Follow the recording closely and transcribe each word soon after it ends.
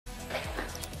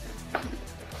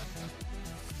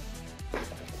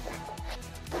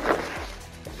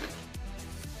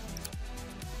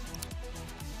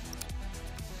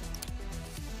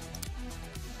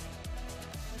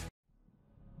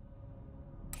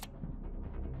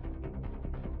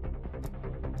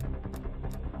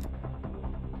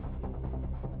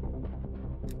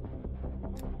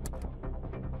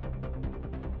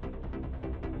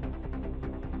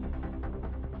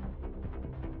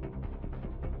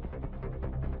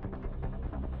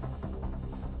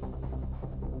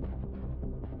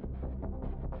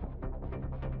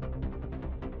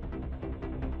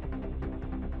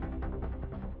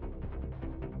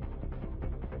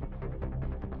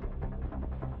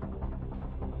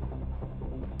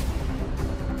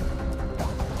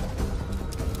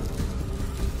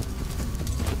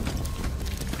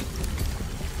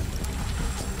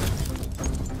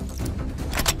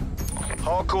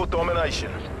Hardcore domination.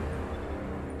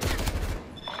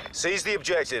 Seize the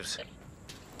objectives.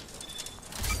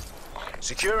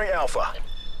 Securing Alpha.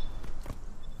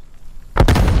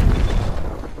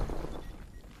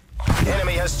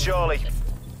 Enemy has Charlie.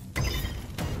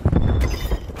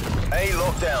 A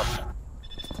lockdown.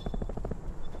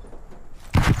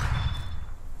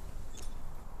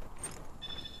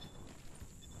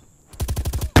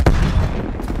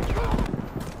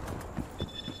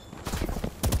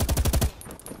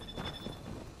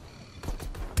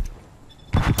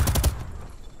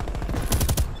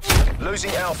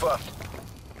 Losing Alpha.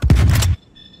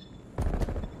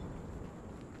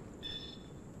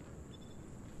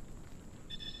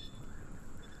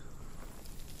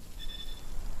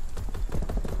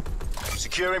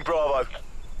 Securing Bravo.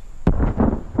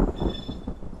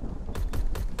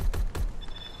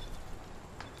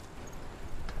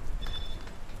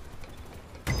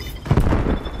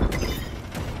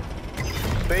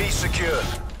 B secured.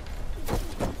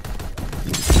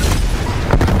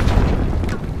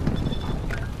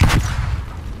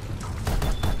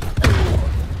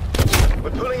 We're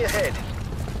pulling ahead.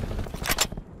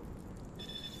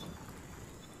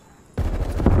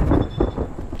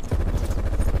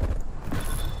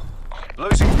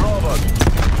 Losing Bravo.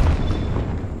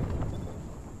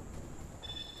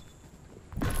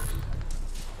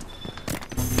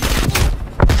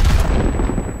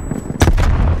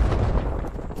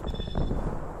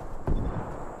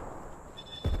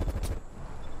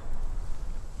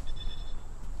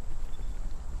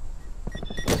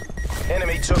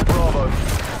 Enemy took Bravo.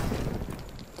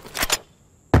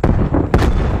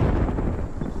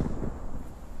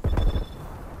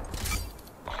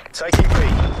 Taking B.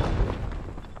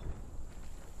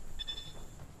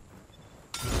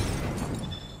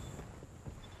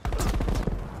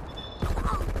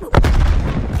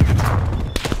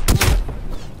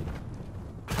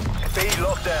 B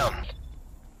locked down.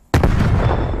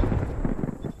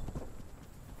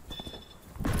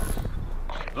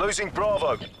 Losing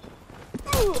Bravo.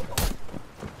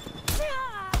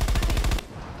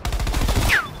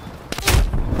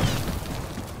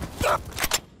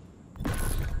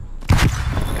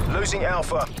 Losing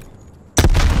Alpha.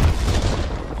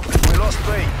 We lost B.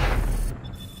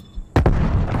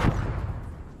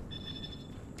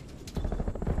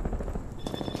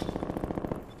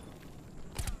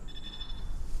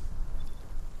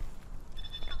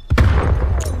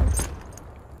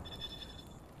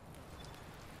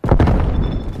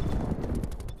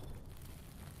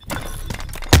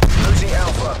 Losing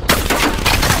Alpha.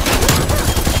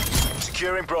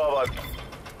 Securing Bravo.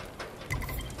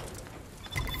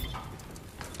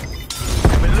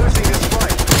 We're losing this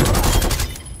fight.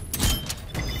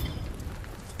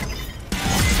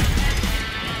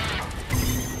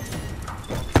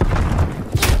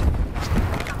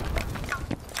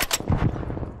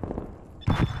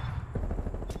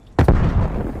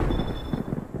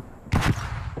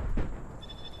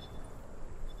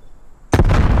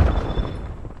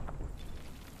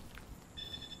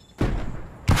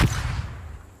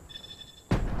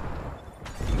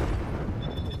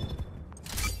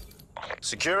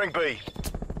 Securing B.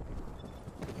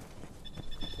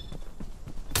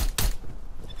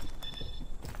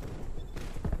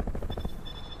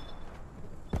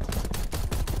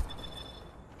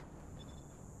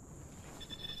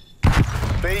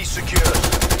 B secured.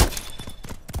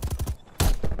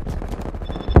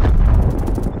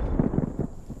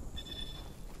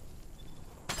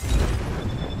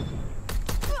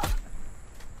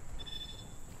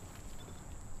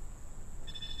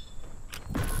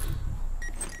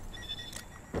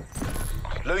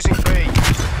 Losing B.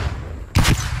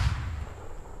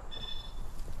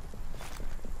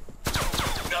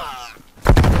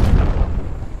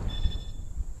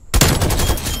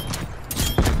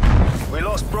 We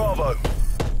lost Bravo.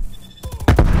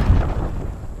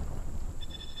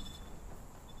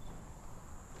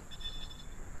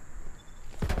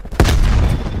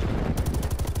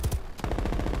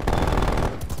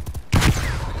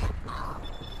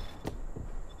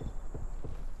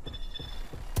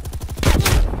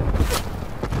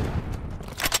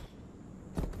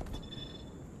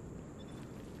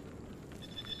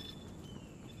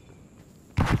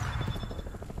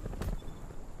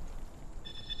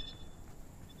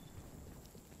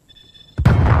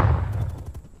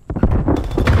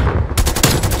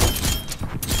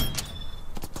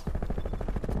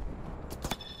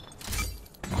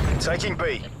 Taking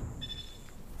B.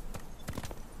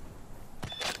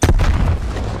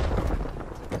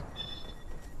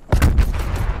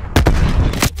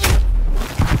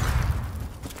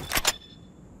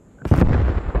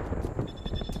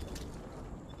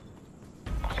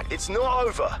 It's not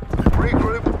over.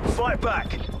 Regroup, fight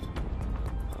back.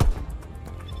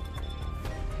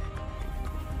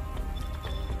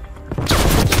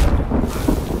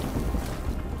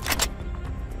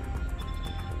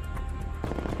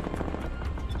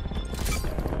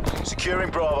 Securing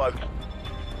Bravo.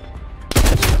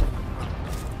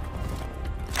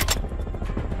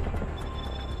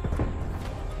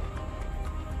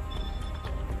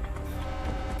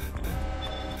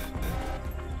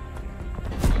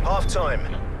 Half time.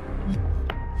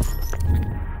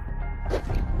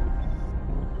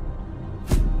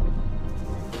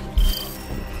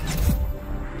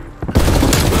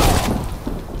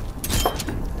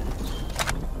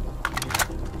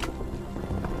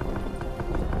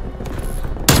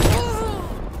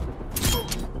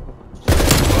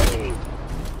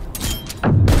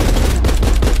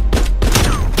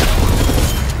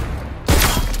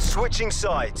 Switching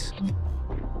sides.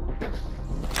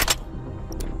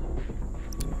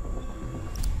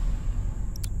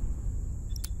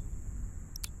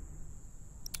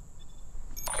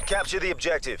 Capture the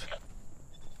objective.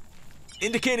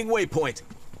 Indicating waypoint.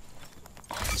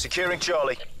 Securing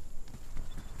Charlie.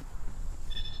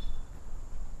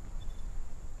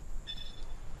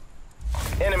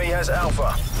 Enemy has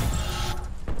Alpha.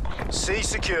 C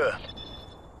secure.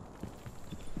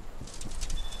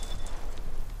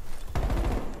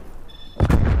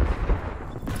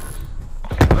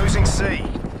 Losing C.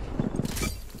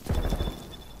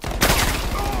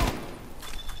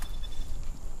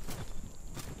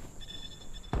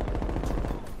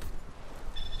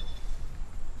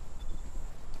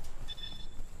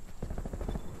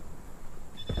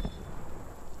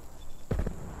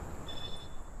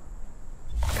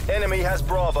 Enemy has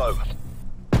Bravo.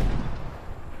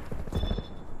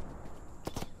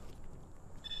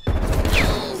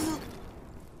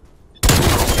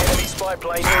 Enemy spy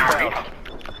plane inbound.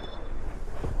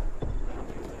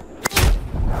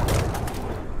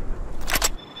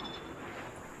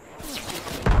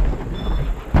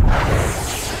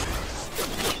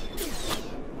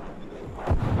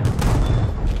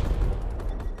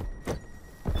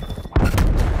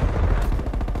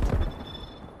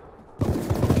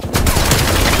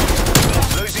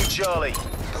 Charlie.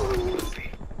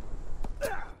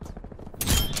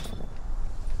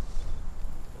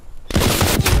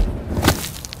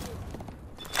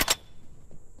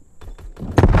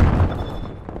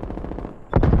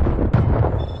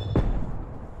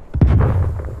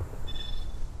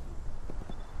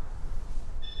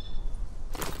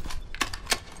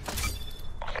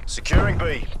 Securing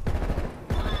B.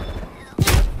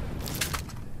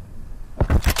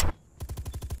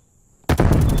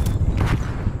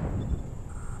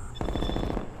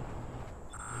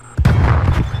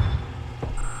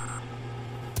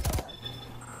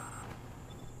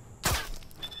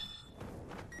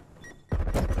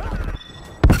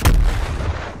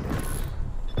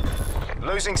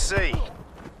 Losing C.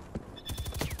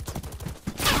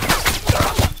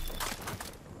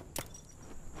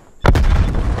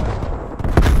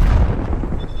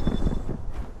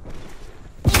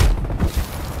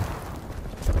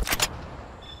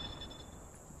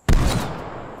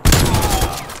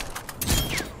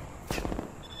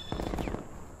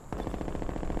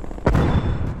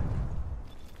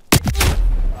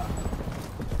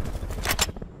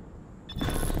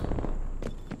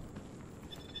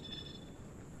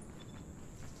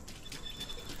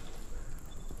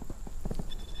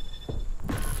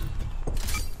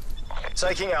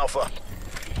 Taking Alpha.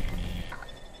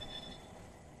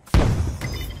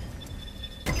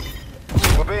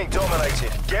 We're being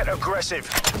dominated. Get aggressive.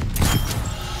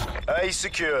 A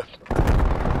secure.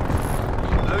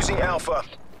 Losing Alpha.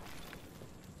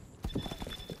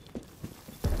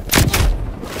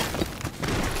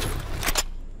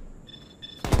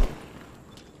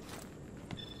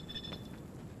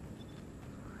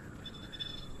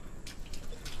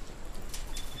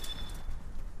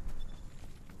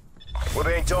 We're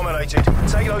being dominated.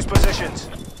 Take those positions.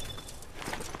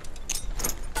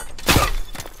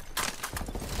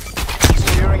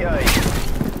 Securing A.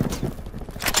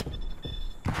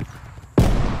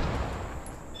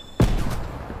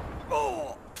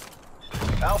 Oh.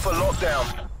 Alpha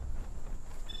lockdown.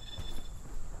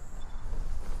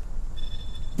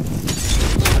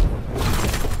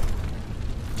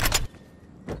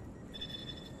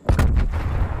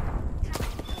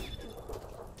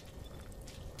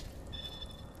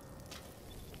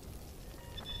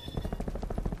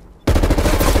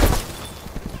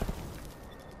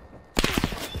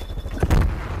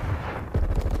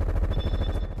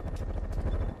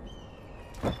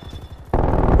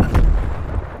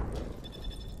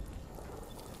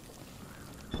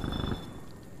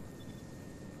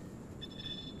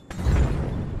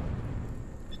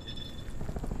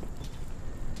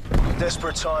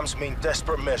 Desperate times mean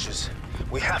desperate measures.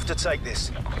 We have to take this.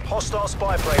 Hostile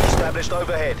spy plane established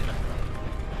overhead.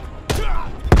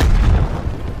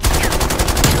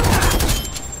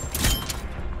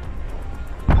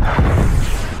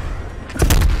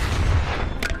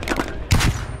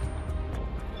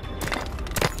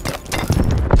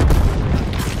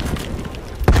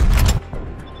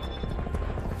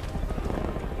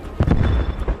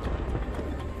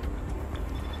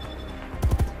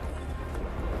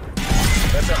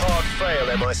 That's a hard fail,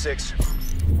 MI6.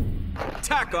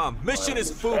 TACOM, mission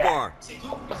is FUBAR.